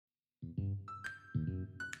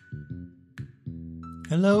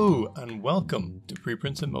Hello and welcome to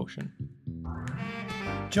Preprints in Motion.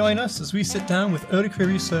 Join us as we sit down with early career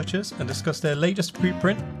researchers and discuss their latest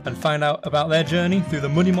preprint and find out about their journey through the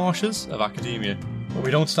muddy marshes of academia. But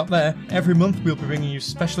we don't stop there. Every month we'll be bringing you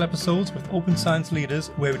special episodes with open science leaders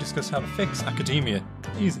where we discuss how to fix academia.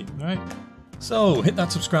 Easy, right? So hit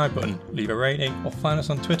that subscribe button, leave a rating, or find us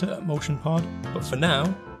on Twitter at MotionPod. But for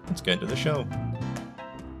now, let's get into the show.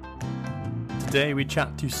 Today we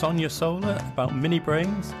chat to Sònia Soler about mini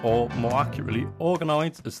brains, or more accurately,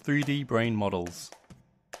 organoids as 3D brain models.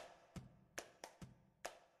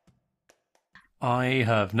 I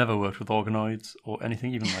have never worked with organoids or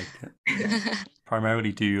anything even like it.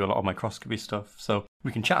 Primarily do a lot of microscopy stuff, so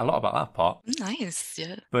we can chat a lot about that part. Nice,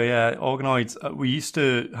 yeah. But yeah, organoids, we used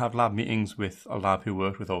to have lab meetings with a lab who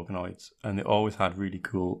worked with organoids, and they always had really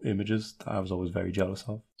cool images that I was always very jealous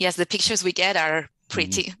of. Yes, the pictures we get are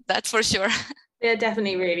pretty, that's for sure. They're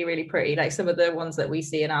definitely really, really pretty. Like some of the ones that we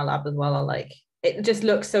see in our lab as well are like, it just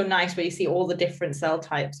looks so nice where you see all the different cell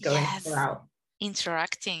types going throughout.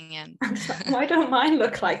 Interacting and why don't mine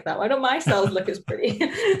look like that? Why don't my cells look as pretty?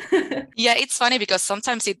 Yeah, it's funny because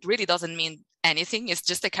sometimes it really doesn't mean anything. It's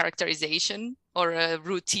just a characterization or a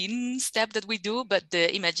routine step that we do, but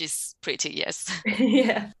the image is pretty, yes.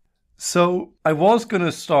 Yeah. So I was going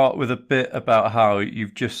to start with a bit about how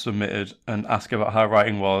you've just submitted and ask about how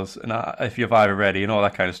writing was and if you're Viva ready and all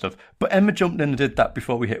that kind of stuff. But Emma jumped in and did that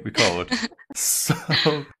before we hit record.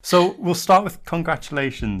 So we'll start with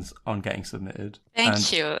congratulations on getting submitted.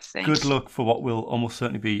 Thank you. Good luck for what will almost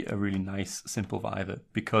certainly be a really nice, simple Viva,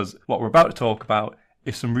 because what we're about to talk about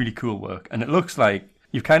is some really cool work. And it looks like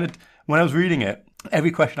you've kind of, when I was reading it, every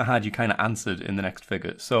question I had you kind of answered in the next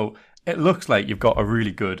figure. So it looks like you've got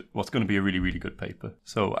what's going to be a really, really good paper.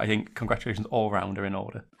 So I think congratulations all round are in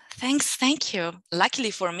order. Thanks, thank you. Luckily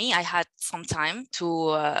for me, I had some time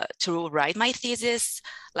to write my thesis.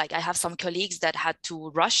 Like I have some colleagues that had to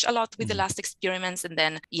rush a lot with the last experiments. And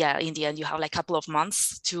then, in the end, you have like a couple of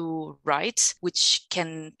months to write, which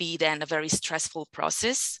can be then a very stressful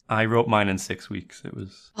process. I wrote mine in 6 weeks. It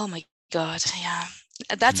was... Oh my God, yeah.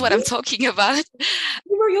 That's what I'm talking about.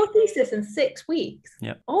 You wrote your thesis in 6 weeks?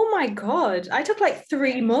 Yeah. Oh my God. I took like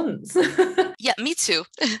 3 months. Yeah, me too.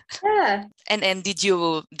 Yeah. And did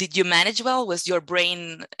you manage well? Was your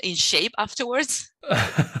brain in shape afterwards?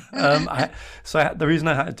 The reason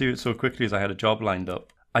I had to do it so quickly is I had a job lined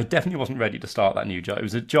up. I definitely wasn't ready to start that new job. It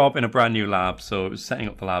was a job in a brand new lab, so it was setting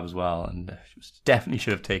up the lab as well, and definitely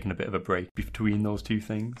should have taken a bit of a break between those two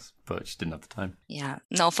things, but I just didn't have the time. Yeah,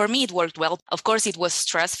 no, for me it worked well. Of course, it was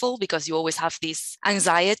stressful because you always have this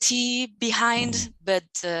anxiety behind, but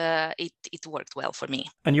it worked well for me.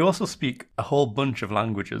 And you also speak a whole bunch of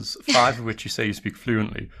languages, 5 of which you say you speak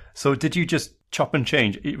fluently. So did you just chop and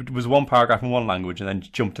change? It was one paragraph in one language and then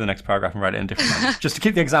jump to the next paragraph and write it in different language, just to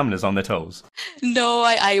keep the examiners on their toes? No,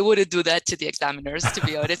 I wouldn't do that to the examiners, to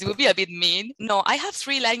be honest. It would be a bit mean. No, I have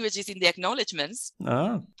 3 languages in the acknowledgements.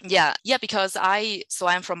 Oh. Yeah, because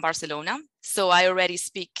I'm from Barcelona, so I already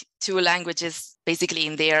speak 2 languages basically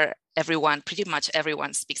in there. Pretty much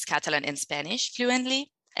everyone speaks Catalan and Spanish fluently.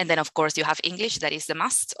 And then, of course, you have English. That is the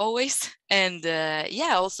must always. And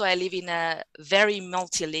also I live in a very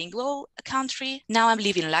multilingual country. Now I'm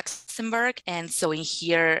living in Luxembourg. And so in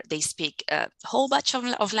here, they speak a whole bunch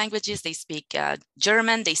of languages. They speak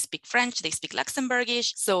German, they speak French, they speak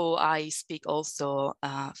Luxembourgish. So I speak also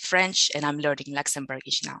French, and I'm learning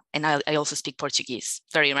Luxembourgish now. And I also speak Portuguese.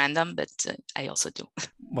 Very random, but I also do.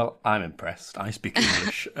 Well, I'm impressed. I speak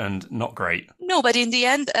English and not great. No, but in the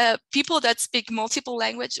end, people that speak multiple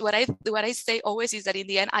language, what I say always is that in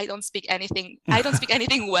the end, I don't speak anything. I don't speak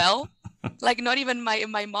anything well. Like not even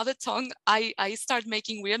my mother tongue. I start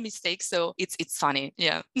making weird mistakes. So it's funny.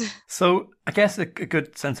 Yeah. So I guess a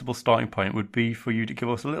good sensible starting point would be for you to give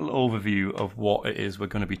us a little overview of what it is we're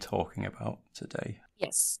going to be talking about today.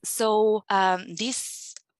 Yes. So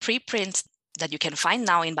this preprint that you can find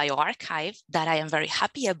now in bioRxiv that I am very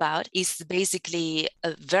happy about is basically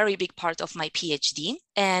a very big part of my PhD.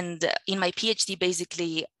 And in my PhD,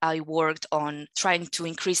 basically, I worked on trying to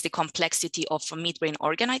increase the complexity of midbrain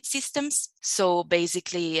organoid systems. So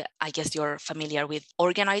basically, I guess you're familiar with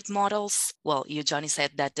organoid models. Well, you, Johnny,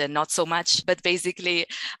 said that not so much, but basically,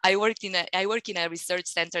 I work in a research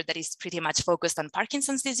center that is pretty much focused on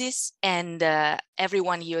Parkinson's disease, and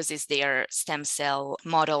everyone uses their stem cell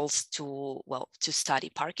models to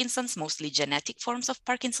study Parkinson's, mostly genetic forms of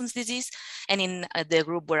Parkinson's disease. And in the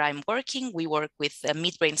group where I'm working, we work with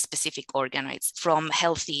midbrain specific organoids from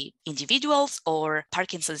healthy individuals or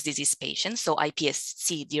Parkinson's disease patients, so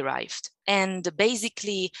iPSC derived. And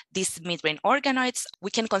basically, these midbrain organoids,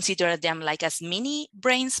 we can consider them like as mini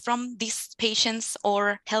brains from these patients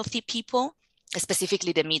or healthy people,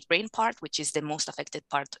 specifically the midbrain part, which is the most affected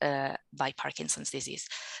part by Parkinson's disease.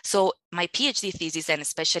 So my PhD thesis, and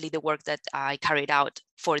especially the work that I carried out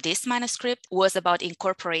for this manuscript, was about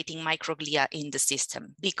incorporating microglia in the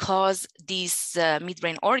system, because these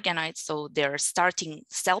midbrain organoids, so their starting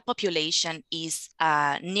cell population is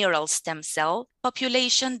a neural stem cell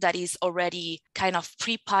population that is already kind of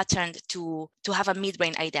pre-patterned to have a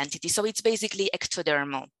midbrain identity. So it's basically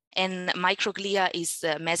ectodermal. And microglia is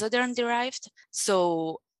mesoderm derived,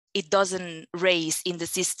 so it doesn't raise in the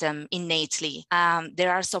system innately.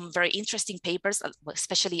 There are some very interesting papers,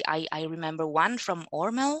 especially I remember one from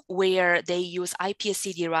Ormel, where they use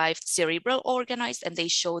iPSC-derived cerebral organoids, and they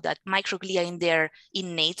show that microglia in there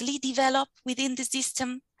innately develop within the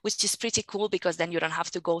system, which is pretty cool, because then you don't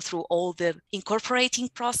have to go through all the incorporating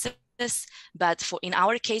process. But in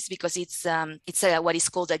our case, because it's what is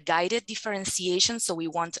called a guided differentiation, so we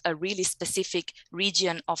want a really specific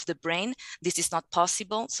region of the brain, this is not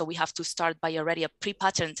possible. So we have to start by already a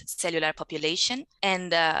pre-patterned cellular population.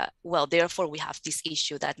 And therefore we have this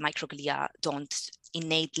issue that microglia don't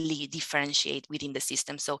innately differentiate within the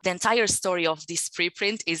system. So the entire story of this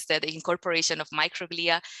preprint is that the incorporation of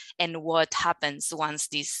microglia and what happens once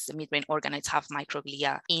these midbrain organoids have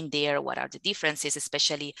microglia in there, what are the differences,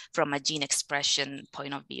 especially from a gene expression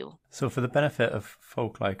point of view. So for the benefit of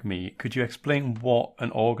folk like me, could you explain what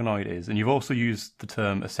an organoid is? And you've also used the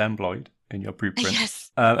term assembloid in your preprint.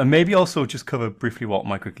 Yes. And maybe also just cover briefly what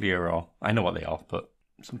microglia are. I know what they are, but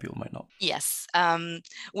some people might not. Yes.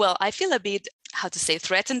 Well, I feel a bit,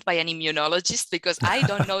 threatened by an immunologist, because I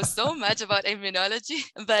don't know so much about immunology,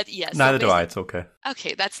 but yes. Neither do I, it's okay.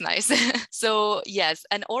 Okay, that's nice. So yes,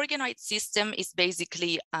 an organoid system is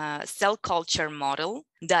basically a cell culture model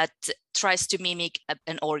that tries to mimic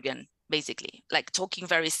an organ, basically, like talking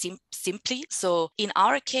very simply. So in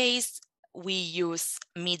our case, we use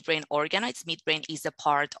midbrain organoids. Midbrain is a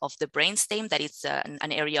part of the brainstem, that is an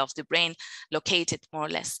area of the brain located more or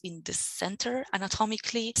less in the center,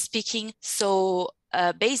 anatomically speaking. So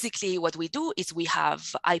basically what we do is we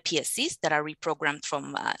have iPSCs that are reprogrammed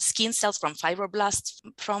from skin cells, from fibroblasts,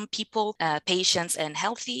 from people, patients and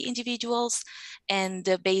healthy individuals.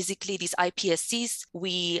 And basically these iPSCs,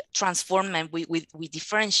 we transform them, we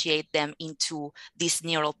differentiate them into these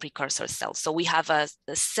neural precursor cells. So we have a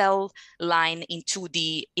cell line in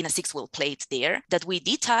 2D in a 6-well plate there that we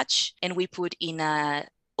detach, and we put in a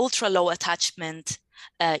ultra low attachment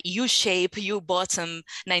U-shape, U-bottom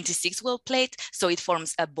 96-well plate. So it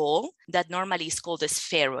forms a ball that normally is called a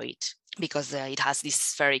spheroid, because it has this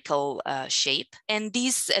spherical shape. And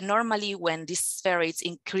these normally, when these spheroids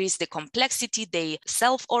increase the complexity, they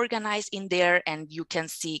self-organize in there, and you can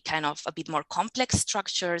see kind of a bit more complex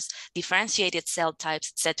structures, differentiated cell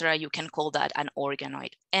types, etc. You can call that an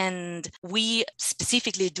organoid. And we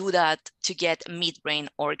specifically do that to get midbrain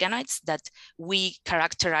organoids that we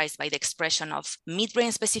characterize by the expression of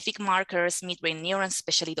midbrain specific markers, midbrain neurons,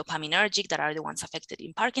 especially dopaminergic, that are the ones affected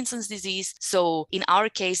in Parkinson's disease. So in our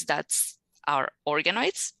case, that's our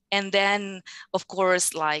organoids. And then, of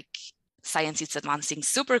course, like science is advancing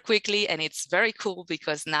super quickly, and it's very cool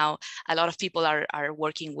because now a lot of people are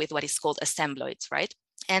working with what is called assembloids, right?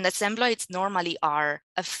 And assembloids normally are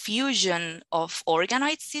a fusion of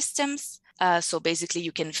organoid systems. So basically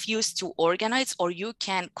you can fuse two organoids, or you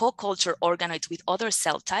can co-culture organoids with other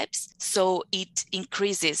cell types. So it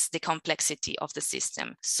increases the complexity of the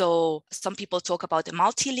system. So some people talk about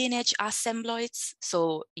multi-lineage assembloids.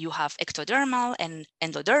 So you have ectodermal and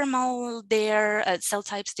endodermal there, cell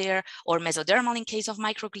types there, or mesodermal in case of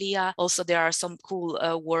microglia. Also, there are some cool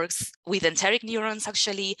works with enteric neurons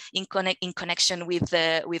actually in connection with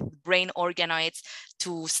brain organoids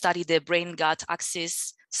to study the brain-gut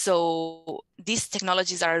axis. So these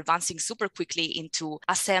technologies are advancing super quickly into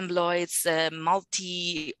assembloids,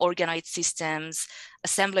 multi-organoid systems,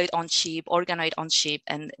 assembloid on chip, organoid on chip,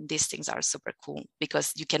 and these things are super cool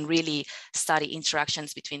because you can really study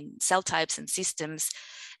interactions between cell types and systems.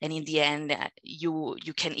 And in the end, you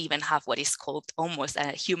can even have what is called almost a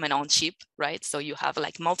human on chip, right? So you have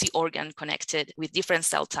like multi-organ connected with different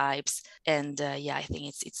cell types. And I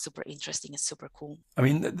think it's super interesting. It's super cool. I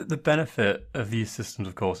mean, the benefit of these systems,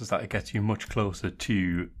 of course, is that it gets you much closer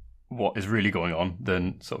to what is really going on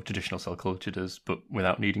than sort of traditional cell culture does, but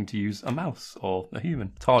without needing to use a mouse or a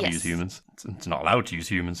human. It's hard to use humans. It's not allowed to use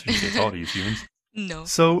humans. It's hard to use humans. No.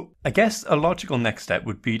 So I guess a logical next step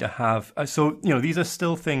would be to have, these are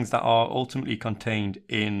still things that are ultimately contained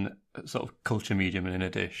in a sort of culture medium and in a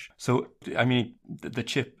dish. So, I mean, the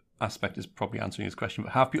chip aspect is probably answering this question,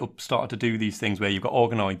 but have people started to do these things where you've got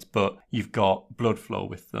organoids, but you've got blood flow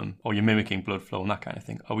with them, or you're mimicking blood flow and that kind of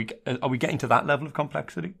thing? Are we getting to that level of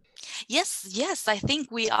complexity? Yes, I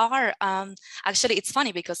think we are. Actually, it's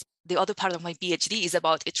funny because the other part of my PhD is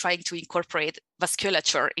about trying to incorporate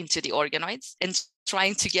vasculature into the organoids and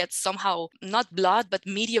trying to get somehow not blood, but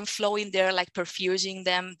medium flow in there, like perfusing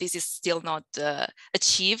them. This is still not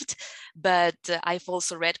achieved, but I've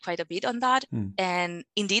also read quite a bit on that. And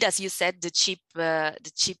indeed, as you said, the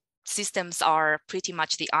chip systems are pretty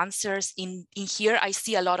much the answers. In here, I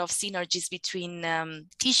see a lot of synergies between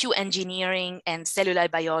tissue engineering and cellular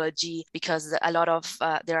biology, because there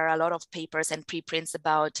are a lot of papers and preprints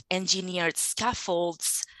about engineered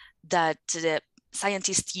scaffolds that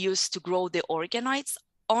scientists use to grow the organoids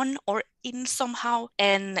on or in somehow.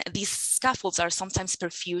 And these scaffolds are sometimes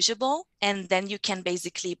perfusible, and then you can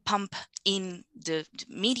basically pump in the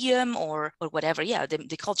medium or whatever,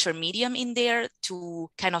 the culture medium in there to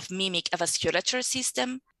kind of mimic a vasculature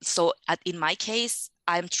system. So in my case,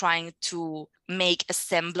 I'm trying to make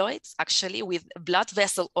assembloids actually with blood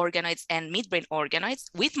vessel organoids and midbrain organoids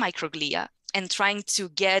with microglia, and trying to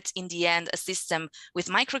get in the end a system with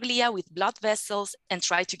microglia, with blood vessels, and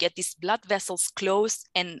try to get these blood vessels closed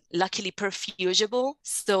and luckily perfusible.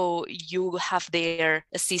 So you have there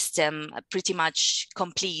a system pretty much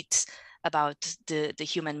complete about the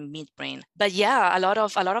human midbrain. But yeah, a lot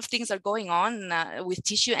of things are going on with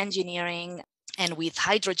tissue engineering and with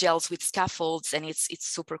hydrogels, with scaffolds, and it's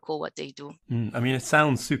super cool what they do. I mean, it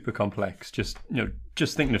sounds super complex. Just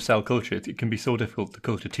thinking of cell culture, it can be so difficult to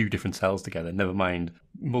culture two different cells together, never mind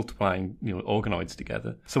multiplying, organoids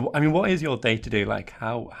together. So, I mean, what is your day-to-day like?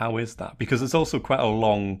 How is that? Because it's also quite a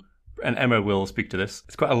long, and Emma will speak to this,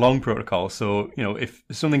 it's quite a long protocol. So, if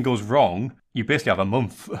something goes wrong, you basically have a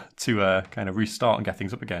month to kind of restart and get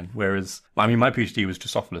things up again. Whereas, I mean, my PhD was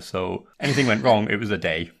Drosophilus, so anything went wrong, it was a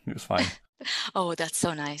day. It was fine. Oh, that's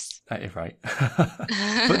so nice. Right.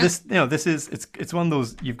 But it's one of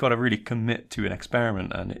those, you've got to really commit to an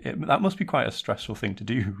experiment, and that must be quite a stressful thing to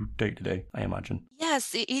do day to day, I imagine.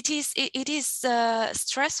 Yes, it is. It is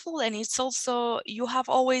stressful, and it's also, you have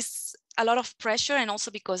always a lot of pressure, and also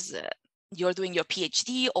because you're doing your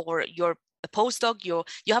PhD or you're a postdoc, you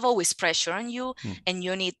have always pressure on you, and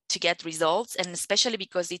you need to get results, and especially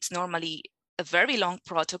because it's normally a very long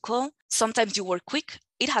protocol. Sometimes you work quick.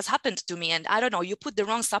 It has happened to me, and I don't know, you put the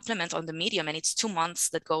wrong supplement on the medium and it's 2 months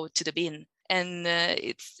that go to the bin, and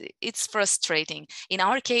it's frustrating. In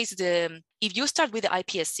our case, if you start with the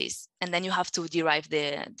iPSCs and then you have to derive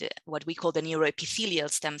the what we call the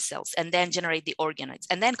neuroepithelial stem cells, and then generate the organoids,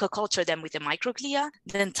 and then co-culture them with the microglia,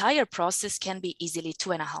 the entire process can be easily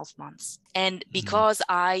 2.5 months. And because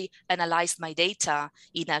I analyzed my data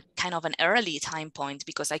in a kind of an early time point,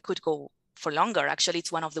 because I could go for longer. Actually,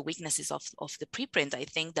 it's one of the weaknesses of the preprint. I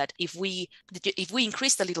think that if we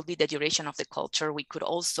increased a little bit the duration of the culture, we could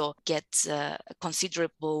also get a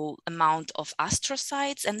considerable amount of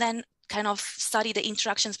astrocytes, and then kind of study the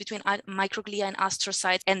interactions between microglia and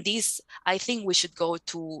astrocytes. And this, I think we should go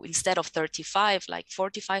to, instead of 35, like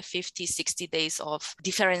 45, 50, 60 days of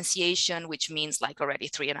differentiation, which means like already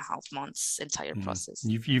 3.5 months entire process.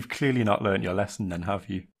 You've clearly not learned your lesson then, have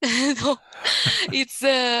you? No,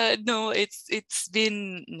 it's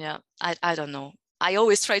been, I don't know. I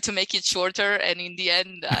always try to make it shorter, and in the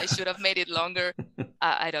end, I should have made it longer.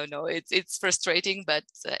 I don't know. It's frustrating, but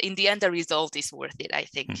in the end, the result is worth it, I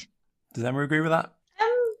think. Does Emma agree with that?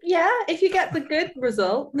 Yeah, if you get the good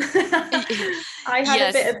result. I had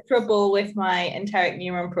a bit of trouble with my enteric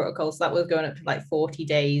neuron protocol, so that was going up to like 40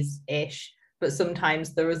 days-ish, but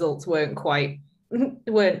sometimes the results weren't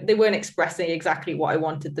expressing exactly what I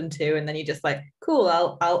wanted them to, and then you're just like, cool,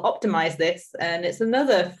 I'll optimize this, and it's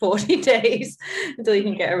another 40 days until you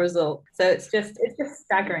can get a result. So it's just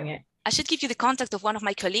staggering it. I should give you the contact of one of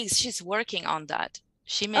my colleagues. She's working on that.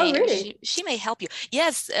 She may, oh, really? she may help you.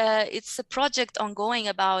 Yes, it's a project ongoing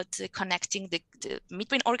about connecting the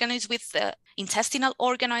midbrain organoids with intestinal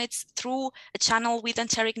organoids through a channel with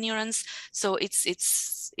enteric neurons. So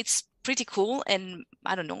it's pretty cool. And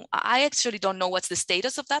I don't know, I actually don't know what's the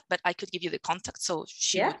status of that, but I could give you the contact. So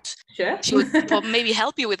she would maybe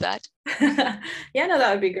help you with that. Yeah, no,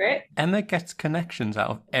 that would be great. Emma gets connections out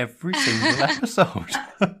of every single episode.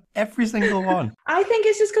 Every single one. I think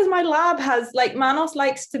it's just because my lab has, like, Manos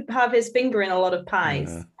likes to have his finger in a lot of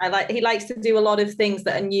pies. He likes to do a lot of things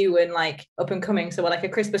that are new and like up and coming. So we're like a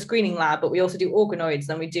CRISPR screening lab, but we also do organoids,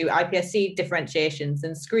 and we do iPSC differentiations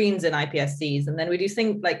and screens in iPSCs, and then we do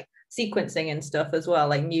things like sequencing and stuff as well,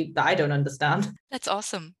 like new that I don't understand. That's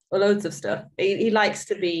awesome. Loads of stuff. He likes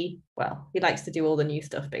to do all the new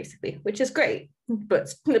stuff basically, which is great, but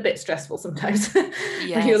it's a bit stressful sometimes.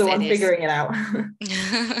 Yes, when you're the one figuring it out.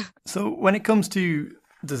 So when it comes to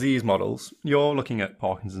disease models, you're looking at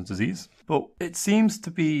Parkinson's disease, but it seems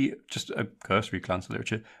to be, just a cursory glance at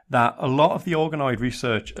literature, that a lot of the organoid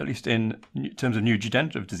research, at least in terms of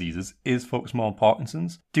neurodegenerative diseases, is focused more on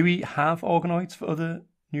Parkinson's. Do we have organoids for other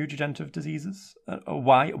neurodegenerative diseases?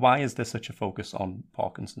 Why is there such a focus on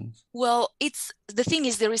Parkinson's? Well, the thing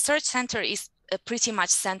is, the research center is pretty much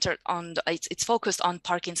centered on it's focused on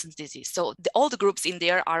Parkinson's disease. So all the groups in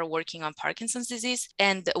there are working on Parkinson's disease,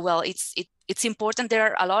 and well, it's important.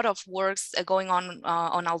 There are a lot of works going on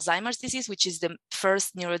Alzheimer's disease, which is the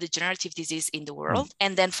first neurodegenerative disease in the world,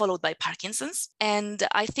 and then followed by Parkinson's. And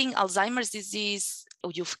I think Alzheimer's disease,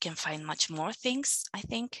 you can find much more things, I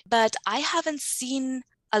think, but I haven't seen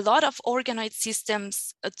a lot of organoid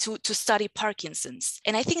systems to study Parkinson's.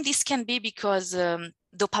 And I think this can be because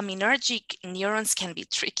dopaminergic neurons can be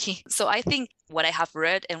tricky. So I think what I have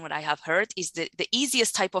read and what I have heard is the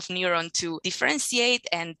easiest type of neuron to differentiate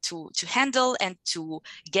and to handle and to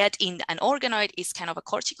get in an organoid is kind of a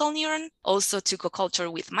cortical neuron. Also to co-culture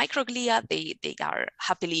with microglia, they are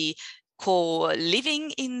happily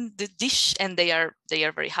co-living in the dish, and they are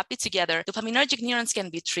very happy together. Dopaminergic neurons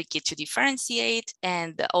can be tricky to differentiate,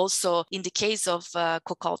 and also in the case of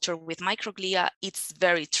co-culture with microglia, it's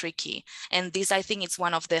very tricky. And this, I think, it's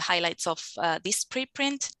one of the highlights of this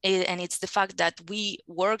preprint, and it's the fact that we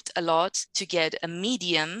worked a lot to get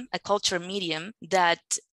a culture medium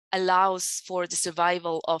that allows for the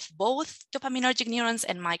survival of both dopaminergic neurons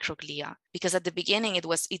and microglia, because at the beginning it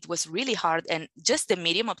was really hard, and just the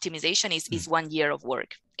medium optimization is 1 year of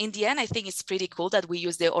work. In the end, I think it's pretty cool that we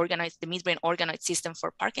use the midbrain organoid system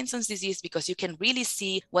for Parkinson's disease, because you can really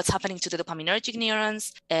see what's happening to the dopaminergic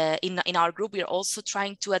neurons. In our group, we are also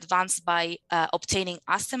trying to advance by obtaining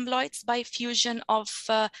assembloids by fusion of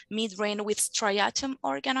midbrain with striatum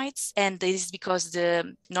organoids, and this is because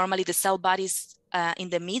normally the cell bodies in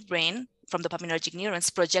the midbrain from the dopaminergic neurons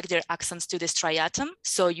project their axons to the striatum.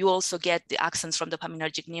 So you also get the axons from the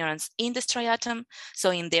dopaminergic neurons in the striatum.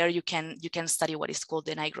 So in there you can study what is called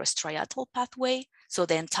the nigrostriatal pathway. So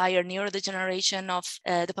the entire neurodegeneration of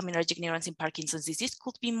dopaminergic neurons in Parkinson's disease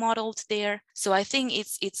could be modeled there. So I think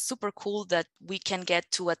it's super cool that we can get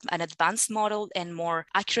to an advanced model and more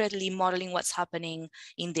accurately modeling what's happening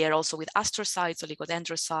in there, also with astrocytes,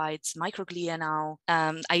 oligodendrocytes, microglia now,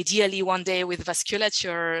 ideally one day with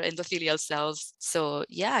vasculature, endothelial cells. So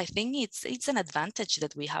yeah, I think it's an advantage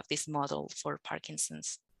that we have this model for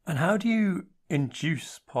Parkinson's. And how do you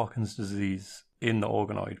induce Parkinson's disease in the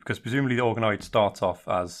organoid? Because presumably the organoid starts off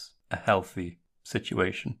as a healthy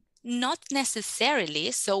situation. Not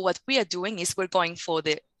necessarily. So what we are doing is we're going for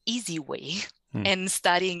the easy way and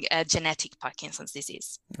studying genetic Parkinson's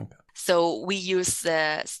disease. Okay. So we use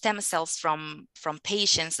stem cells from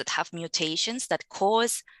patients that have mutations that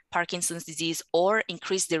cause Parkinson's disease or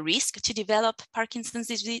increase the risk to develop Parkinson's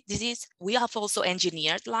disease. We have also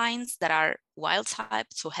engineered lines that are wild type,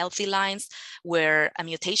 so healthy lines where a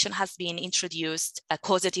mutation has been introduced, a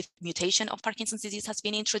causative mutation of Parkinson's disease has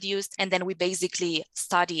been introduced, and then we basically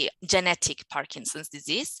study genetic Parkinson's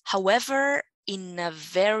disease. However, in a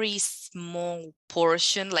very small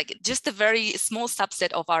portion, like just a very small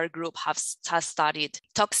subset of our group has studied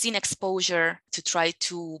toxin exposure to try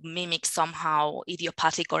to mimic somehow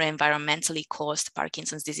idiopathic or environmentally caused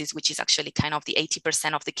Parkinson's disease, which is actually kind of the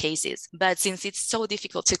 80% of the cases. But since it's so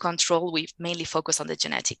difficult to control, we mainly focus on the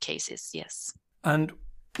genetic cases, yes. And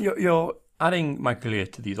you're adding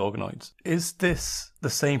microglia to these organoids. Is this the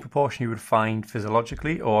same proportion you would find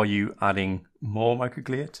physiologically, or are you adding more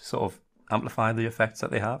microglia to sort of amplify the effects that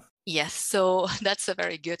they have? Yes, so that's a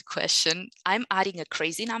very good question. I'm adding a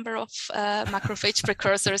crazy number of macrophage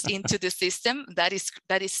precursors into the system. That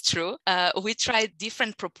is true. We tried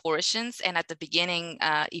different proportions, and at the beginning,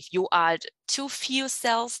 if you add too few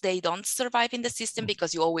cells, they don't survive in the system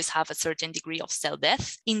because you always have a certain degree of cell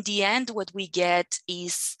death. In the end, what we get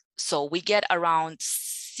is, so we get around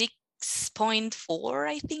 6.4,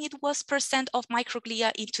 I think it was, % of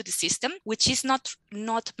microglia into the system, which is not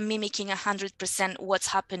mimicking 100% what's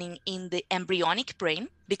happening in the embryonic brain,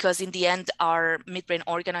 because in the end, our midbrain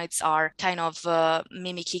organoids are kind of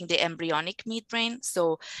mimicking the embryonic midbrain.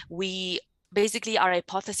 So basically, our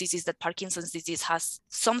hypothesis is that Parkinson's disease has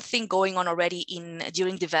something going on already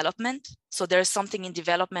during development. So there's something in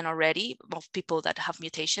development already of people that have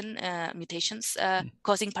mutations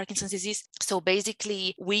causing Parkinson's disease. So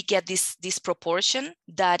basically, we get this proportion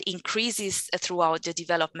that increases throughout the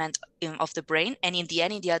development of the brain. And in the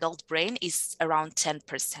end, in the adult brain is around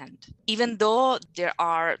 10%. Even though there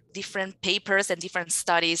are different papers and different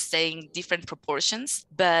studies saying different proportions,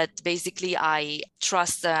 but basically I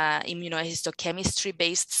trust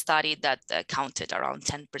immunohistochemistry-based study that counted around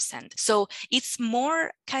 10%. So it's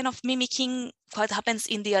more kind of mimicking what happens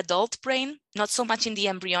in the adult brain, not so much in the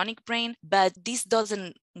embryonic brain, but this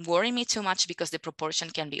doesn't worry me too much because the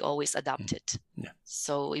proportion can be always adapted. Yeah.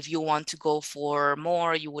 So if you want to go for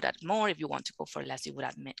more, you would add more. If you want to go for less, you would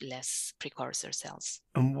add less precursor cells.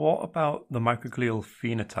 And what about the microglial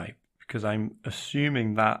phenotype? Because I'm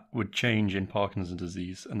assuming that would change in Parkinson's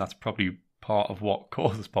disease, and that's probably part of what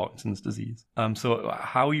causes Parkinson's disease. So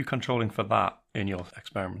how are you controlling for that in your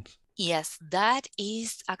experiments? Yes, that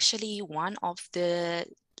is actually one of the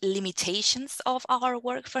limitations of our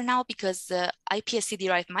work for now, because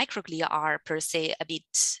iPSC-derived microglia are per se a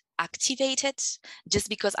bit activated, just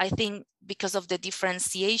because I think because of the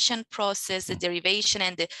differentiation process, the derivation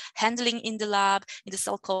and the handling in the lab, in the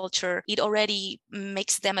cell culture, it already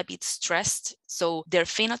makes them a bit stressed. So their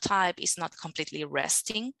phenotype is not completely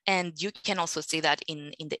resting. And you can also see that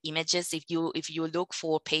in the images. If you look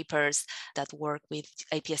for papers that work with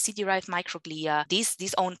iPSC-derived microglia,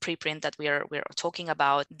 this own preprint that we're talking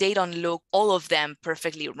about, they don't look, all of them,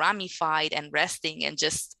 perfectly ramified and resting and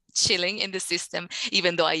just chilling in the system,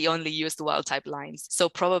 even though I only used wild type lines. So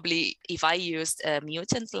probably if I used a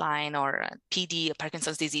mutant line or a PD, a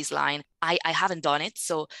Parkinson's disease line, I haven't done it.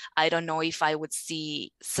 So I don't know if I would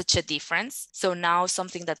see such a difference. So now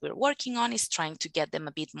something that we're working on is trying to get them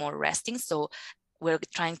a bit more resting. So we're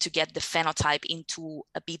trying to get the phenotype into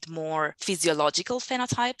a bit more physiological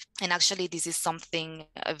phenotype. And actually, this is something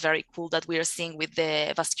very cool that we are seeing with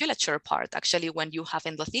the vasculature part. Actually, when you have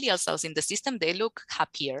endothelial cells in the system, they look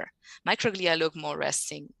happier. Microglia look more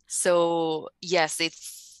resting. So yes,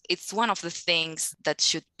 it's one of the things that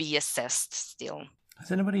should be assessed still.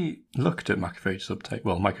 Has anybody looked at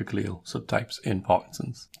microglial subtypes in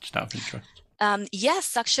Parkinson's? Just out of interest.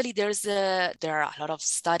 Yes, actually, there are a lot of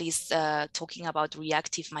studies talking about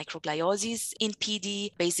reactive microgliosis in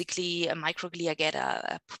PD. Basically, microglia get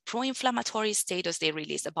a pro-inflammatory status. They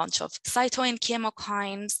release a bunch of cytokine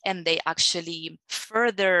chemokines, and they actually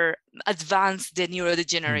further advance the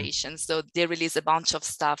neurodegeneration. So they release a bunch of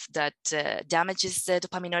stuff that damages the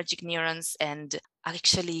dopaminergic neurons. And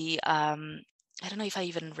actually, I don't know if I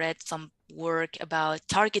even read some work about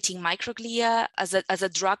targeting microglia as a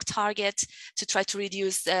drug target to try to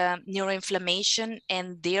reduce neuroinflammation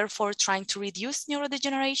and therefore trying to reduce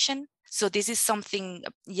neurodegeneration. So this is something,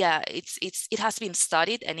 it has been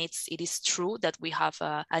studied, and it is true that we have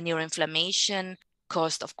a neuroinflammation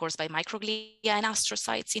caused, of course, by microglia and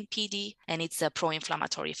astrocytes in PD, and it's a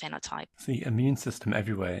pro-inflammatory phenotype. The immune system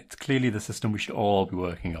everywhere. It's clearly the system we should all be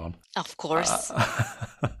working on. Of course.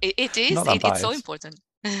 It is. It's so important.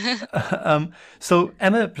 So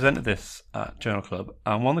Emma presented this at Journal Club,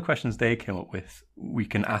 and one of the questions they came up with, we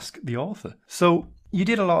can ask the author. So you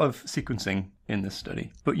did a lot of sequencing in this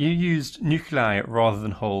study, but you used nuclei rather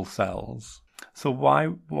than whole cells. So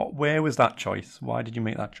where was that choice? Why did you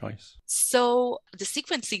make that choice? So the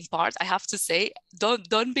sequencing part, I have to say,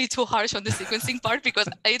 don't be too harsh on the sequencing part, because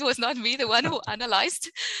it was not me, the one who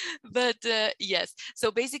analyzed. But yes,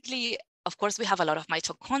 so basically, of course, we have a lot of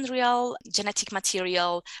mitochondrial genetic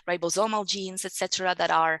material, ribosomal genes, etc.,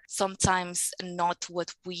 that are sometimes not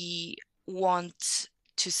what we want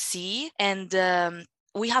to see. And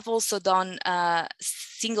we have also done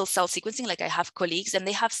single cell sequencing. Like, I have colleagues, and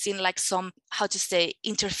they have seen like some,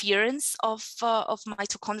 interference of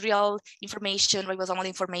mitochondrial information, ribosomal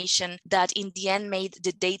information, that in the end made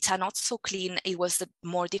the data not so clean. It was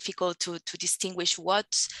more difficult to distinguish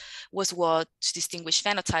what was what, to distinguish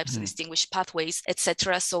phenotypes, to distinguish pathways,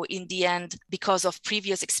 etc. So in the end, because of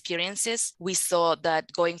previous experiences, we saw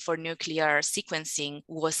that going for nuclear sequencing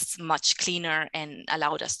was much cleaner and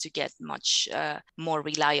allowed us to get much more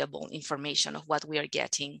reliable information of what we are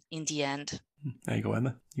getting in the end. There you go,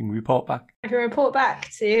 Emma. You can report back. I can report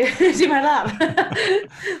back to my lab.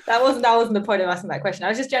 That wasn't the point of asking that question. I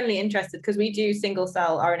was just generally interested because we do single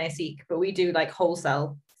cell RNA-seq, but we do like whole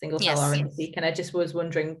cell single cell RNA-seq, and I just was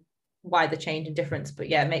wondering why the change and difference. But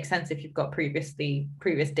yeah, it makes sense if you've got previous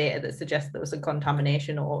data that suggests there was a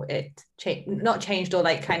contamination, or it not changed, or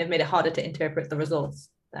like kind of made it harder to interpret the results.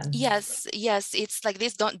 Then yes, it's like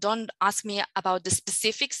this. Don't ask me about the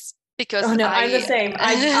specifics, because I'm the same.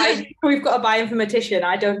 We've got a bioinformatician.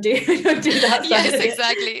 I don't do that. Yes,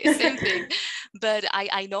 exactly, same thing. But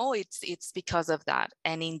I know it's because of that,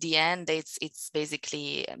 and in the end, it's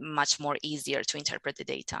basically much more easier to interpret the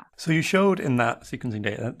data. So you showed in that sequencing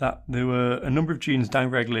data that there were a number of genes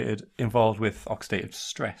downregulated involved with oxidative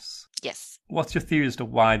stress. Yes. What's your theory as to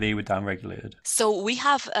why they were downregulated? So we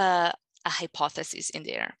have a hypothesis in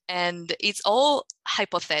there, and it's all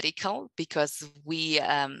hypothetical because we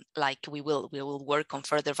will work on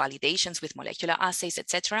further validations with molecular assays,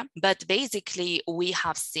 etc. But basically, we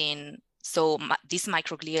have seen. So this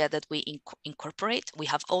microglia that we incorporate, we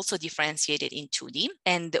have also differentiated in 2D,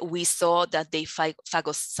 and we saw that they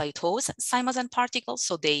phagocytose zymosan particles.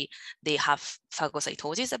 So they have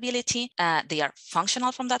phagocytosis ability. They are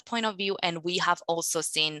functional from that point of view, and we have also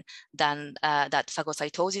seen then that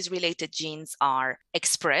phagocytosis-related genes are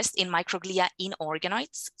expressed in microglia in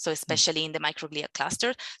organoids, so especially in the microglia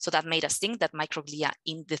cluster. So that made us think that microglia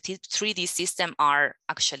in the 3D system are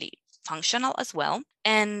actually functional as well.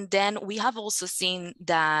 And then we have also seen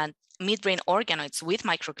that midbrain organoids with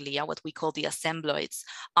microglia, what we call the assembloids,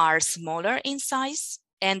 are smaller in size.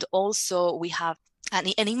 And also we have an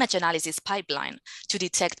image analysis pipeline to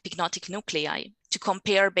detect pyknotic nuclei, to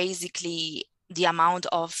compare basically the amount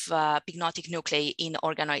of pyknotic nuclei in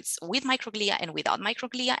organoids with microglia and without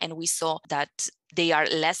microglia. And we saw that they are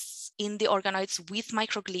less in the organoids with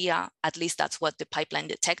microglia. At least that's what the pipeline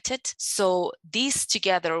detected. So this,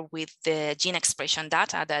 together with the gene expression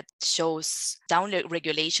data that shows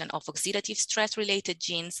downregulation of oxidative stress-related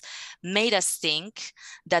genes, made us think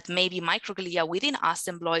that maybe microglia within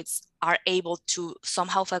assembloids are able to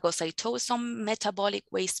somehow phagocytose some metabolic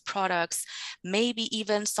waste products, maybe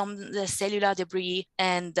even some cellular debris,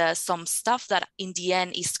 and some stuff that in the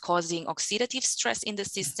end is causing oxidative stress in the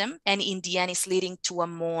system, and in the end is leading to a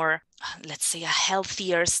more, let's say, a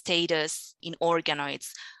healthier status in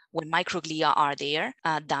organoids when microglia are there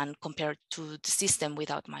than compared to the system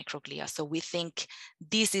without microglia. So we think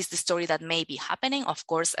this is the story that may be happening. Of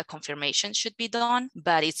course, a confirmation should be done,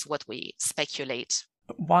 but it's what we speculate.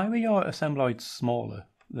 Why were your assembloids smaller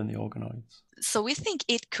than the organoids? So we think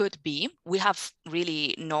it could be. We have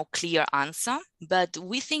really no clear answer, but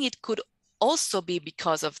we think it could also be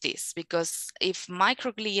because of this, because if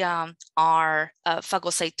microglia are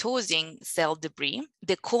phagocytosing cell debris,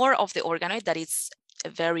 the core of the organoid that is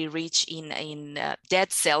very rich in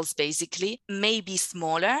dead cells basically may be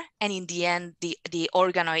smaller, and in the end the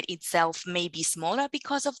organoid itself may be smaller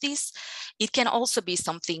because of this. It can also be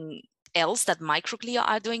something else that microglia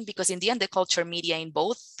are doing, because in the end the culture media in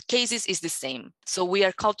both cases is the same. So we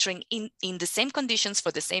are culturing in the same conditions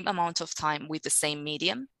for the same amount of time with the same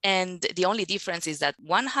medium, and the only difference is that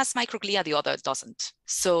one has microglia, the other doesn't.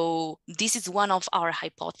 So this is one of our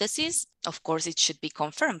hypotheses. Of course it should be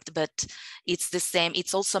confirmed, but it's the same.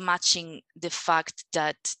 It's also matching the fact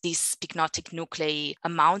that this pyknotic nuclei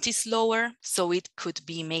amount is lower, so it could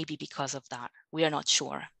be maybe because of that. We are not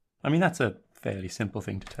sure. I mean, that's a fairly simple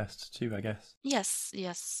thing to test too, I guess.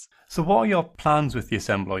 Yes. So what are your plans with the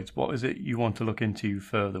assembloids? What is it you want to look into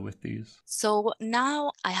further with these? So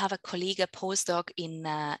now I have a colleague, a postdoc in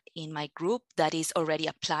my group that is already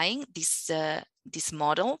applying this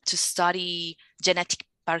model to study genetic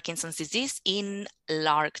Parkinson's disease in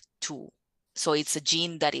LRRK2. So it's a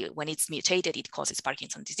gene that when it's mutated, it causes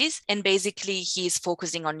Parkinson's disease. And basically he's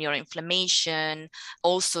focusing on neuroinflammation,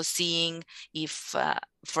 also seeing if,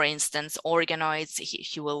 for instance, organoids,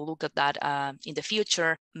 he will look at that in the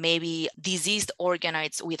future. Maybe diseased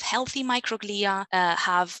organoids with healthy microglia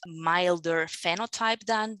have milder phenotype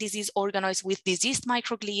than diseased organoids with diseased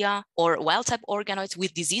microglia, or wild-type organoids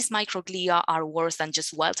with diseased microglia are worse than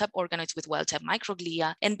just wild-type organoids with wild-type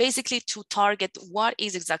microglia. And basically to target what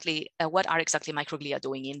are exactly microglia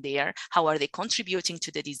doing in there, how are they contributing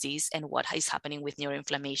to the disease, and what is happening with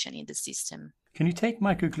neuroinflammation in the system. Can you take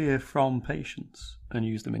microglia from patients and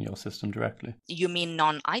use them in your system directly? You mean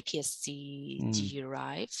non-iPSC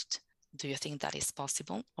derived? Do you think that is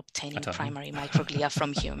possible, obtaining primary microglia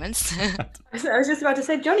from humans? I was just about to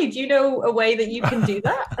say, Johnny, do you know a way that you can do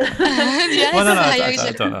that? Yes, well, no,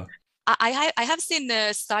 I don't know. I have seen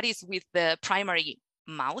studies with the primary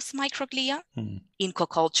mouse microglia in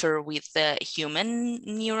co-culture with human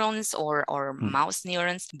neurons or mouse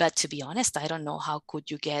neurons. But to be honest, I don't know how could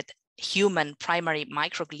you get human primary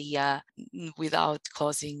microglia without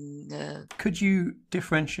causing... Could you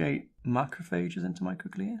differentiate macrophages into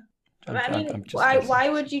microglia? Why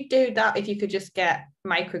would you do that if you could just get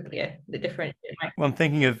microglia, the different? Well, I'm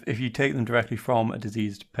thinking of if you take them directly from a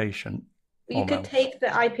diseased patient. You could take the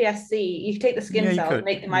iPSC, you could take the skin cells,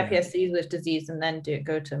 make them iPSCs with disease, and then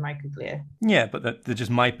go to microglia. Yeah, but there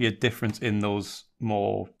just might be a difference in those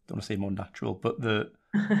more, I don't want to say more natural, but the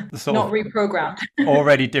sort not of reprogrammed,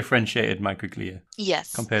 already differentiated microglia.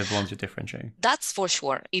 Yes. Compared to the ones you're differentiating. That's for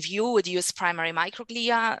sure. If you would use primary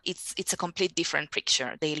microglia, it's a complete different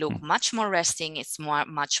picture. They look much more resting. It's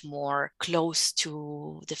much more close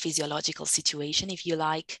to the physiological situation, if you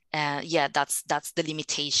like. That's the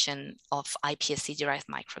limitation of iPSC-derived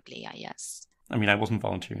microglia, yes. I mean, I wasn't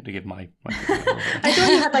volunteering to give my I thought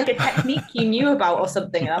you had like a technique you knew about or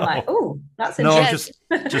something. And I'm like, oh, that's interesting.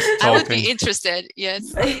 No, just talking. I would be interested,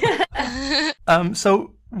 yes.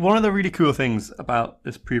 So one of the really cool things about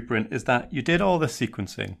this preprint is that you did all the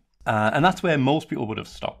sequencing. And that's where most people would have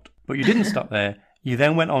stopped. But you didn't stop there. You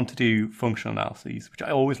then went on to do functional analyses, which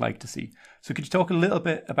I always like to see. So could you talk a little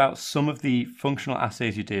bit about some of the functional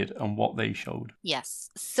assays you did and what they showed? Yes.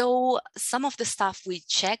 So some of the stuff we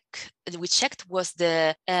checked was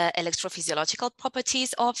the electrophysiological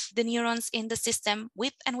properties of the neurons in the system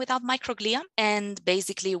with and without microglia. And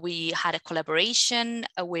basically we had a collaboration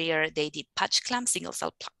where they did patch clamp, single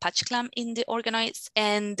cell patch clamp in the organoids.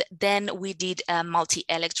 And then we did a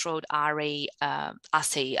multi-electrode array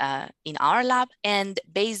assay in our lab. And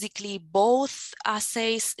basically both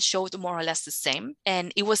assays showed more or less the same.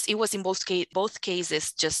 And it was in both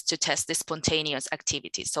cases just to test the spontaneous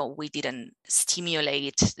activity. So we didn't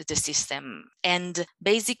stimulate the system. And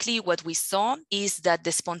basically what we saw is that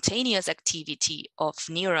the spontaneous activity of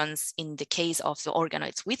neurons in the case of the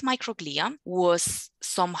organoids with microglia was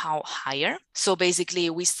somehow higher. So basically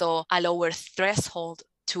we saw a lower threshold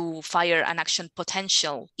to fire an action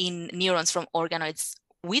potential in neurons from organoids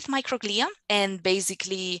with microglia. And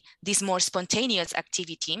basically this more spontaneous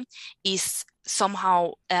activity is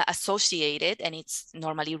somehow associated, and it's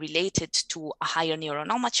normally related to a higher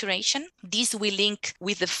neuronal maturation. This we link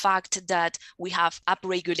with the fact that we have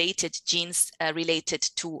upregulated genes related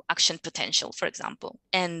to action potential, for example,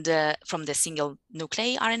 and from the single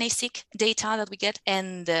nuclei RNA-seq data that we get.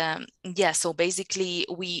 And so basically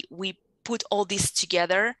we put all this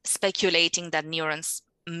together, speculating that neurons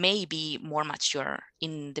may be more mature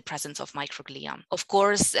in the presence of microglia. Of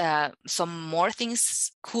course, some more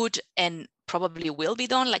things could and probably will be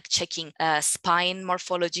done, like checking spine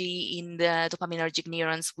morphology in the dopaminergic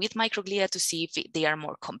neurons with microglia to see if they are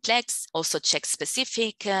more complex. Also check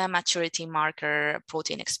specific maturity marker,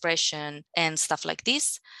 protein expression, and stuff like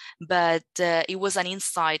this. But it was an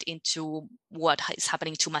insight into what is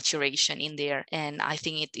happening to maturation in there. And I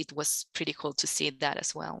think it was pretty cool to see that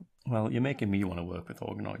as well. Well, you're making me want to work with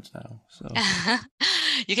organoids now. So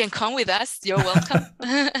you can come with us. You're welcome.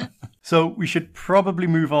 So we should probably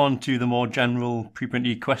move on to the more general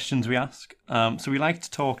preprinty questions we ask. So we like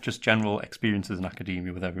to talk just general experiences in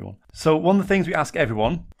academia with everyone. So one of the things we ask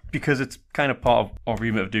everyone, because it's kind of part of our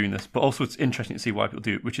remit of doing this, but also it's interesting to see why people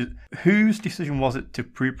do it, which is whose decision was it to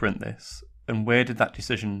preprint this and where did that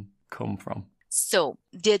decision come from? So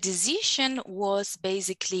the decision was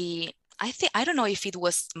basically, I don't know if it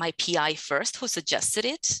was my PI first who suggested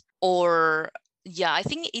it, or I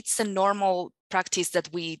think it's a normal practice that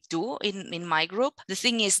we do in my group. The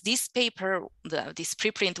thing is, this paper, this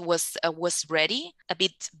preprint was ready a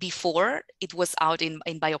bit before it was out in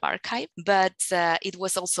bioRxiv, but it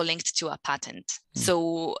was also linked to a patent.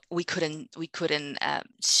 So we couldn't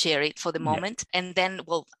share it for the moment. And then,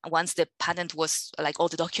 once the patent was, like, all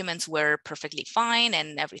the documents were perfectly fine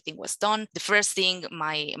and everything was done, the first thing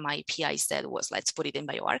my PI said was, let's put it in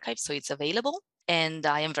bioRxiv so it's available. And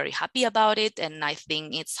I am very happy about it. And I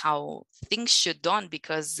think it's how things should done,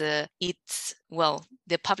 because the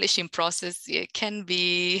publishing process can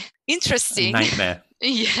be interesting. A nightmare.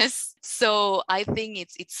 Yes. So I think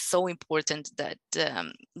it's so important that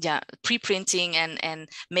preprinting and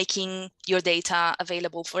making your data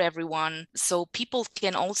available for everyone, so people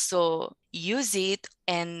can also use it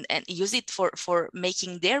and use it for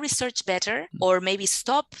making their research better, or maybe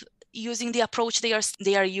stop using the approach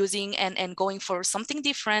they are using and going for something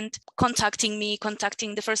different, contacting me,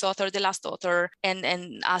 contacting the first author, the last author,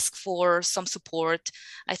 and ask for some support.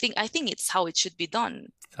 I think it's how it should be done.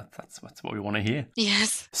 That's what we want to hear.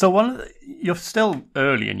 Yes. So you're still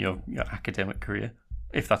early in your academic career.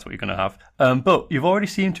 if that's what you're going to have. But you've already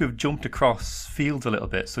seemed to have jumped across fields a little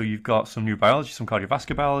bit. So you've got some neurobiology, some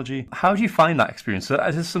cardiovascular biology. How do you find that experience? So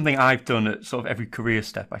this is something I've done at sort of every career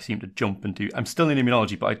step. I seem to jump and do. I'm still in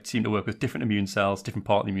immunology, but I seem to work with different immune cells, different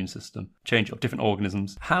part of the immune system, change up different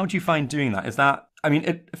organisms. How do you find doing that? Is that, I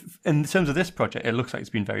mean, in terms of this project, it looks like it's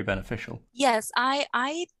been very beneficial. Yes,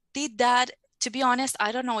 I did that. To be honest,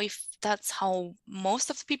 I don't know if that's how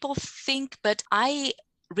most of the people think, but I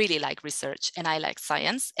really like research and I like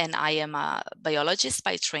science, and I am a biologist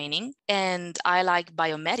by training, and I like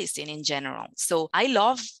biomedicine in general. So I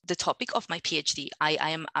love the topic of my PhD.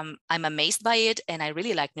 I'm amazed by it, and I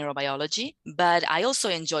really like neurobiology, but I also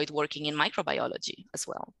enjoyed working in microbiology as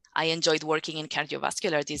well. I enjoyed working in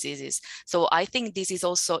cardiovascular diseases. So I think this is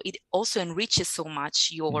also, it also enriches so much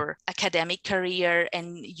your academic career,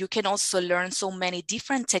 and you can also learn so many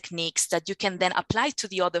different techniques that you can then apply to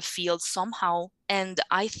the other fields somehow. And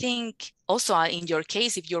I think also in your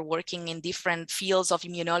case, if you're working in different fields of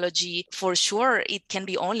immunology, for sure, it can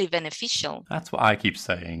be only beneficial. That's what I keep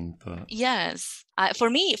saying. But yes, for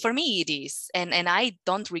me, it is. And I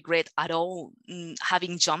don't regret at all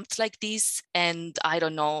having jumped like this. And I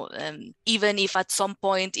don't know, even if at some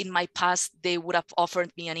point in my past, they would have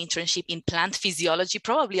offered me an internship in plant physiology,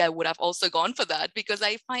 probably I would have also gone for that, because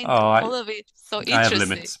I find all of it so interesting. I have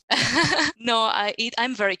limits. No,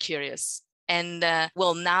 I'm very curious. And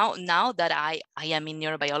well, now that I am in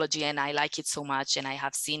neurobiology and I like it so much, and I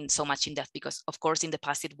have seen so much in depth, because of course in the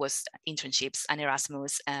past it was internships and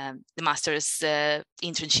Erasmus, the master's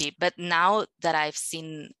internship. But now that I've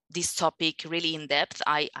seen this topic really in depth,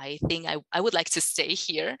 I think I would like to stay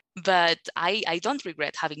here. But I don't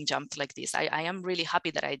regret having jumped like this. I am really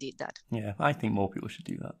happy that I did that. Yeah, I think more people should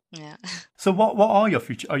do that. Yeah. So what are your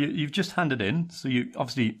future? You've just handed in, so you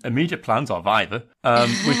obviously immediate plans are Viva,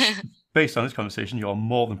 which based on this conversation you're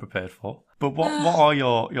more than prepared for. But what are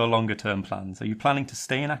your longer term plans? Are you planning to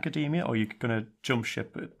stay in academia, or are you going to jump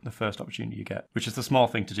ship at the first opportunity you get, which is the small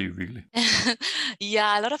thing to do, really?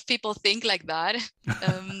 Yeah, a lot of people think like that.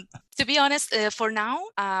 To be honest, for now,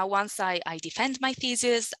 once I defend my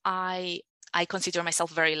thesis, I consider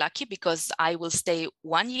myself very lucky, because I will stay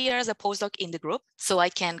 1 year as a postdoc in the group. So I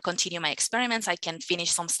can continue my experiments. I can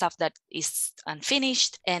finish some stuff that is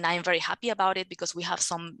unfinished. And I'm very happy about it, because we have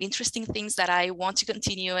some interesting things that I want to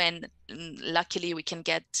continue. And luckily we can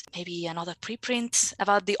get maybe another preprint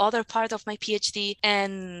about the other part of my PhD.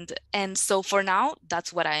 And so for now,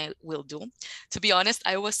 that's what I will do. To be honest,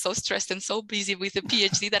 I was so stressed and so busy with the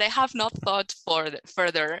PhD that I have not thought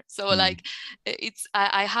further. So like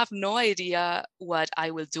I have no idea what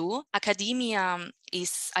I will do. Academia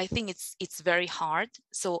is, I think it's very hard.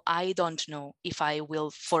 So I don't know if I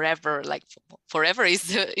will forever, like forever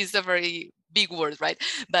is a very big word, right?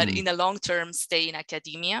 But in the long term, stay in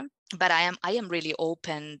academia. But I am really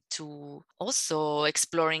open to also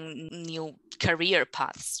exploring new career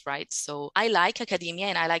paths, right? So I like academia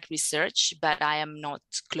and I like research, but I am not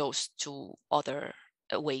close to other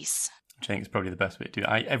ways. I think it's probably the best way to do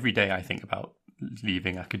it. Every day I think about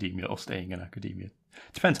leaving academia or staying in academia.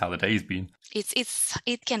 Depends how the day's been.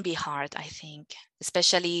 It can be hard, I think,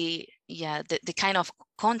 especially the kind of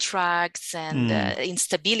contracts and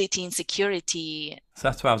instability, insecurity. So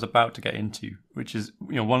that's what I was about to get into, which is,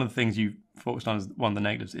 one of the things you focused on as one of the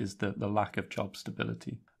negatives is the lack of job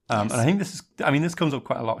stability. Yes. And I think this comes up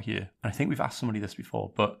quite a lot here. I think we've asked somebody this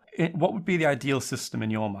before, but what would be the ideal system in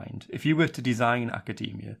your mind if you were to design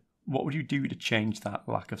academia? What would you do to change that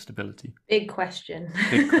lack of stability? Big question.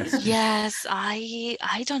 Yes, I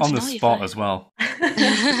don't know. On the spot as well.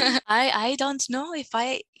 I don't know if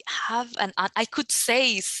I have I could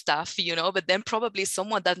say stuff, but then probably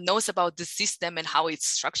someone that knows about the system and how it's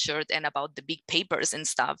structured and about the big papers and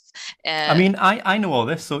stuff. I know all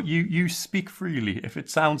this, so you speak freely. If it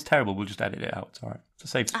sounds terrible, we'll just edit it out. It's all right. It's a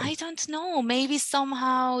safe space. I don't know. Maybe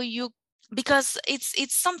somehow because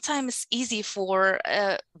it's sometimes easy for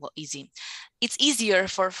it's easier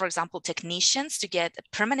for example, technicians to get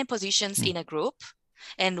permanent positions in a group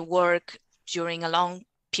and work during a long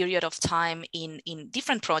period of time in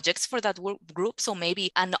different projects for that group. So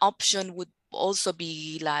maybe an option would also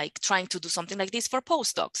be like trying to do something like this for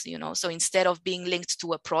postdocs, so instead of being linked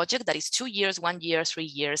to a project that is 2 years, 1 year, 3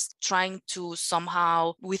 years, trying to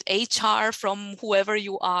somehow with HR from whoever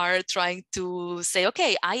you are, trying to say,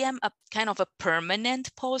 okay, I am a kind of a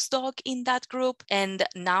permanent postdoc in that group, and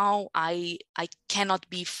now I cannot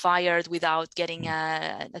be fired without getting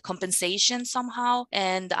a compensation somehow,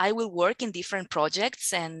 and I will work in different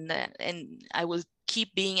projects, and I will keep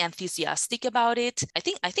being enthusiastic about it. I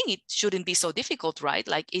think it shouldn't be so difficult, right?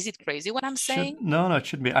 Like, is it crazy what I'm saying? No, it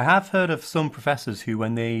shouldn't be. I have heard of some professors who,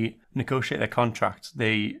 when they negotiate their contracts,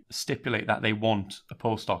 they stipulate that they want a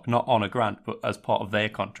postdoc, not on a grant, but as part of their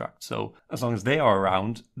contract. So as long as they are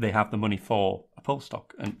around, they have the money for a postdoc.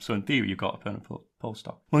 And so in theory, you've got a permanent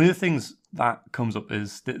postdoc. One of the things that comes up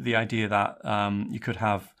is the idea that you could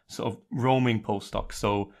have sort of roaming postdocs.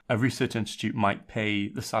 So a research institute might pay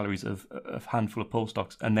the salaries of a handful of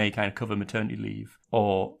postdocs, and they kind of cover maternity leave,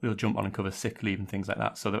 or they'll jump on and cover sick leave and things like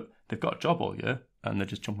that, so that they've got a job all year and they're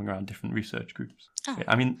just jumping around different research groups. Oh. Yeah,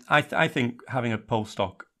 I mean, I think having a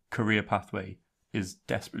postdoc career pathway is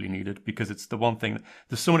desperately needed, because it's the one thing that,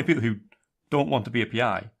 there's so many people who don't want to be a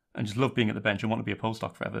PI and just love being at the bench and want to be a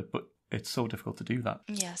postdoc forever, but it's so difficult to do that.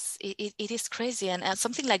 Yes, it is crazy. And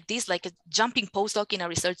something like this, like a jumping postdoc in a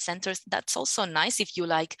research center, that's also nice if you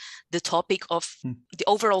like the topic of the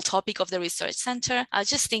overall topic of the research center. I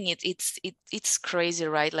just think it's crazy,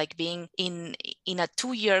 right? Like being in a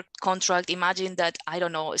 2-year contract. Imagine that, I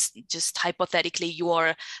don't know, just hypothetically, you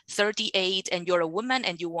are 38 and you're a woman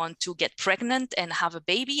and you want to get pregnant and have a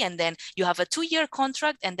baby, and then you have a 2-year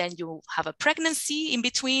contract, and then you have a pregnancy in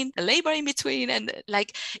between, a labor in between, and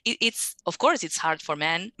like it's, of course, it's hard for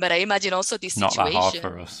men, but I imagine also this not situation. Not that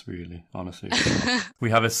hard for us, really, honestly. we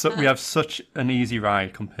have such an easy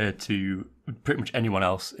ride compared to pretty much anyone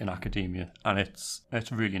else in academia, and it's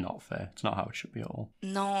really not fair. It's not how it should be at all.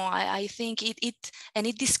 No, I think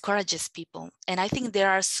it discourages people, and I think there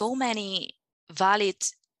are so many valid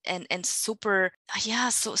and super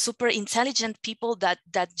intelligent people that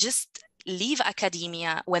just leave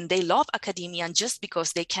academia when they love academia, and just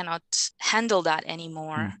because they cannot handle that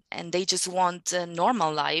anymore, and they just want a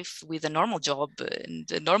normal life with a normal job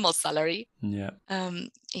and a normal salary.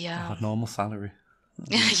 A normal salary.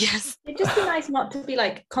 Yes, it'd just be nice not to be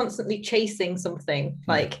like constantly chasing something,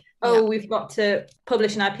 like we've got to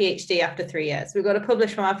publish in our PhD after 3 years, we've got to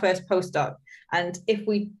publish from our first postdoc, and if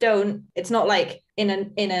we don't, it's not like in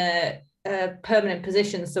a permanent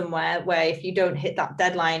position somewhere where if you don't hit that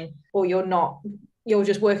deadline, or you're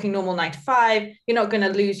just working normal 9 to 5, you're not going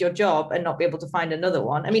to lose your job and not be able to find another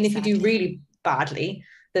one. I mean, Exactly. If you do really badly,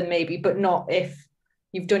 then maybe, but not if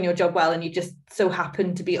you've done your job well and you just so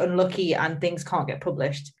happen to be unlucky and things can't get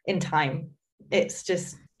published in time. It's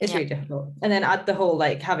really difficult. And then add the whole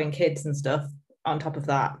like having kids and stuff on top of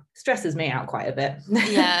that stresses me out quite a bit.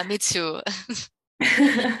 Yeah, me too.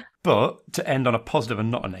 But to end on a positive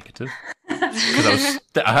and not a negative, because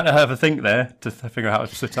I had to have a think there to figure out how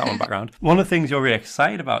to switch that one background. One of the things you're really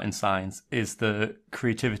excited about in science is the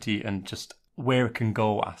creativity and just where it can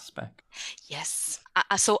go aspect. Yes.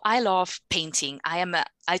 So I love painting.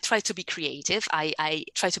 I try to be creative. I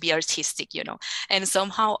try to be artistic, and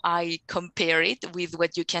somehow I compare it with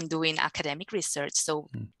what you can do in academic research.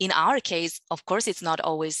 So in our case, of course, it's not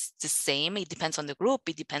always the same. It depends on the group.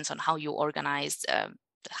 It depends on how you organize,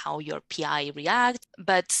 how your PI react.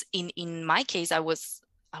 But in my case, I was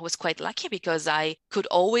quite lucky because I could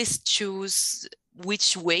always choose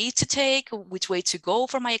which way to take, which way to go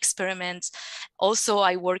for my experiments. Also,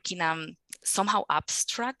 I work in somehow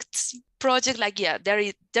abstract project, like there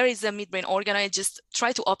is a midbrain organoid, just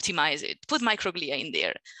try to optimize it, put microglia in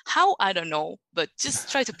there. How, I don't know, but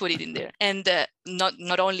just try to put it in there. And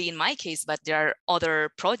not only in my case, but there are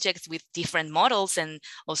other projects with different models and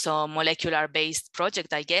also molecular based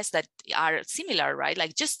projects, I guess, that are similar, right?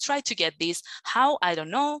 Like just try to get this, how, I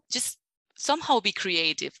don't know, just somehow be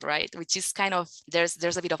creative, right? Which is kind of,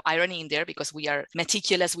 there's a bit of irony in there, because we are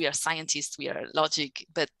meticulous, we are scientists, we are logic,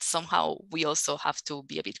 but somehow we also have to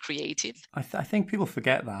be a bit creative. I think people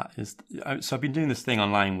forget that. So I've been doing this thing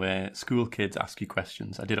online where school kids ask you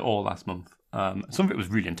questions. I did it all last month. Some of it was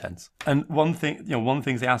really intense. And one thing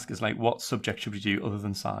they ask is like, what subject should we do other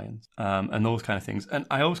than science? And those kind of things. And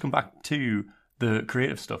I always come back to the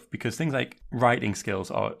creative stuff, because things like writing skills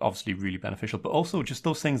are obviously really beneficial, but also just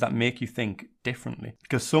those things that make you think differently,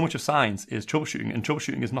 because so much of science is troubleshooting, and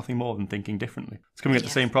troubleshooting is nothing more than thinking differently. It's coming at the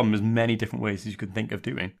same problem as many different ways as you could think of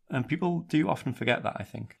doing, and people do often forget that, I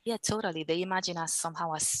think. Yeah, totally. They imagine us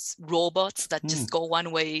somehow as robots that just go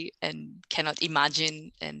one way and cannot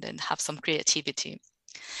imagine and then have some creativity.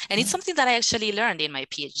 And it's something that I actually learned in my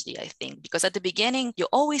PhD, I think, because at the beginning, you're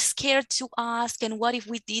always scared to ask, and what if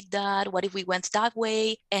we did that? What if we went that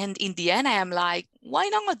way? And in the end, I am like, why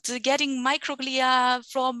not getting microglia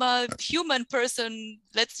from a human person?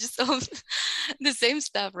 Let's just solve the same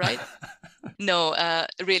stuff, right? No,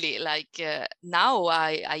 really, like now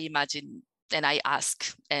I imagine and I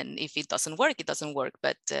ask, and if it doesn't work, it doesn't work.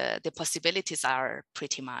 But the possibilities are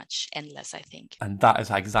pretty much endless, I think. And that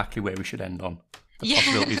is exactly where we should end on. The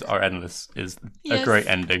possibilities are endless is a great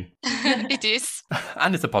ending. It is.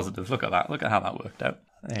 And it's a positive. Look at that. Look at how that worked out.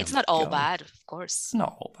 It's not all bad, of course. It's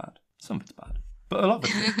not all bad. Some of it's bad. But a lot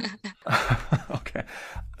of it. Okay.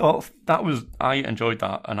 Well, I enjoyed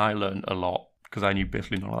that, and I learned a lot because I knew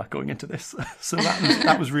basically none of that going into this. So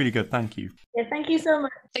that was really good. Thank you. Yeah, thank you so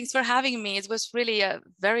much. Thanks for having me. It was really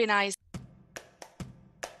very nice.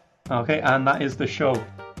 Okay, and that is the show.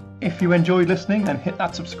 If you enjoyed listening, then hit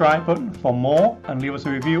that subscribe button for more and leave us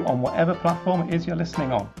a review on whatever platform it is you're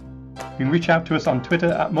listening on. You can reach out to us on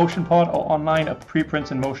Twitter at MotionPod or online at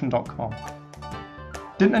preprintsandmotion.com.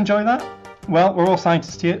 Didn't enjoy that? Well, we're all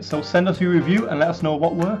scientists here, so send us your review and let us know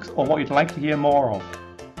what works or what you'd like to hear more of,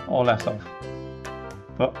 or less of.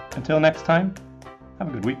 But until next time, have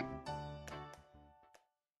a good week.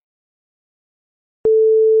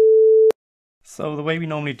 So the way we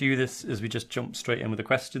normally do this is we just jump straight in with the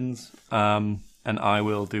questions, and I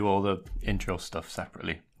will do all the intro stuff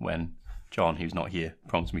separately when John, who's not here,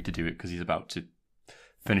 prompts me to do it because he's about to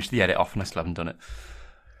finish the edit off and I still haven't done it.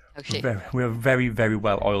 Okay. We're a very, very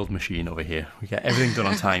well-oiled machine over here. We get everything done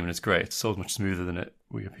on time and it's great. It's so much smoother than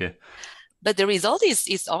we up here. But the result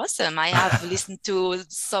is awesome. I have listened to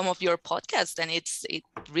some of your podcasts and it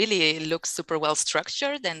really looks super well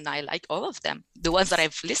structured and I like all of them, the ones that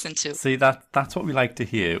I've listened to. See, that's what we like to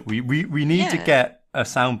hear. We need to get a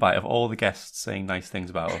soundbite of all the guests saying nice things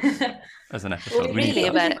about us as an episode. We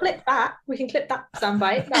can clip that. We can clip that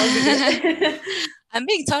soundbite. That would be good. I'm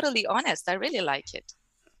being totally honest. I really like it.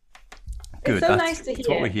 Good. It's so nice to hear. That's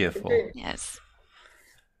what we're here for. Yes.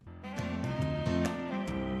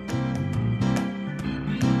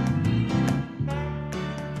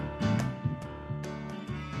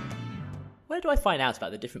 Where do I find out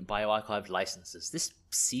about the different bioarchive licenses? This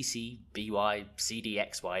CC, BY,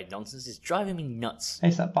 CDXY nonsense is driving me nuts.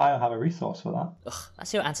 ASAP Bio have a resource for that. Ugh,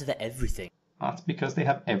 that's your answer for everything. That's because they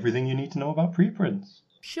have everything you need to know about preprints.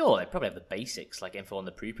 Sure, they probably have the basics, like info on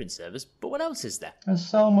the preprint servers, but what else is there? There's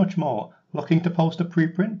so much more. Looking to post a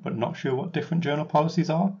preprint, but not sure what different journal policies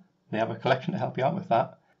are? They have a collection to help you out with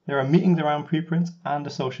that. There are meetings around preprints and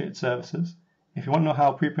associated services. If you want to know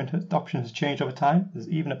how preprint adoption has changed over time, there's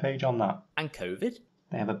even a page on that. And COVID?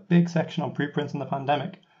 They have a big section on preprints and the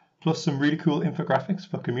pandemic, plus some really cool infographics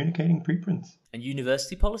for communicating preprints. And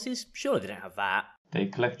university policies? Surely they don't have that. They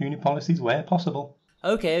collect uni policies where possible.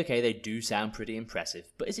 Okay, they do sound pretty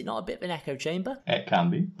impressive, but is it not a bit of an echo chamber? It can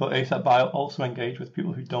be, but ASAP Bio also engage with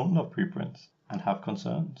people who don't love preprints and have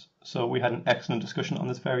concerns. So we had an excellent discussion on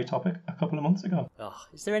this very topic a couple of months ago. Oh,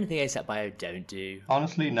 is there anything ASAP Bio don't do?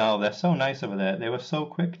 Honestly, no, they're so nice over there. They were so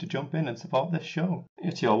quick to jump in and support this show.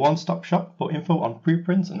 It's your one-stop shop for info on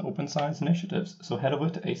preprints and open science initiatives, so head over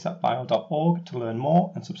to asapbio.org to learn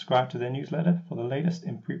more and subscribe to their newsletter for the latest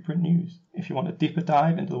in preprint news. If you want a deeper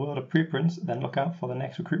dive into the world of preprints, then look out for the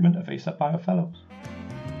next recruitment of ASAP Bio Fellows.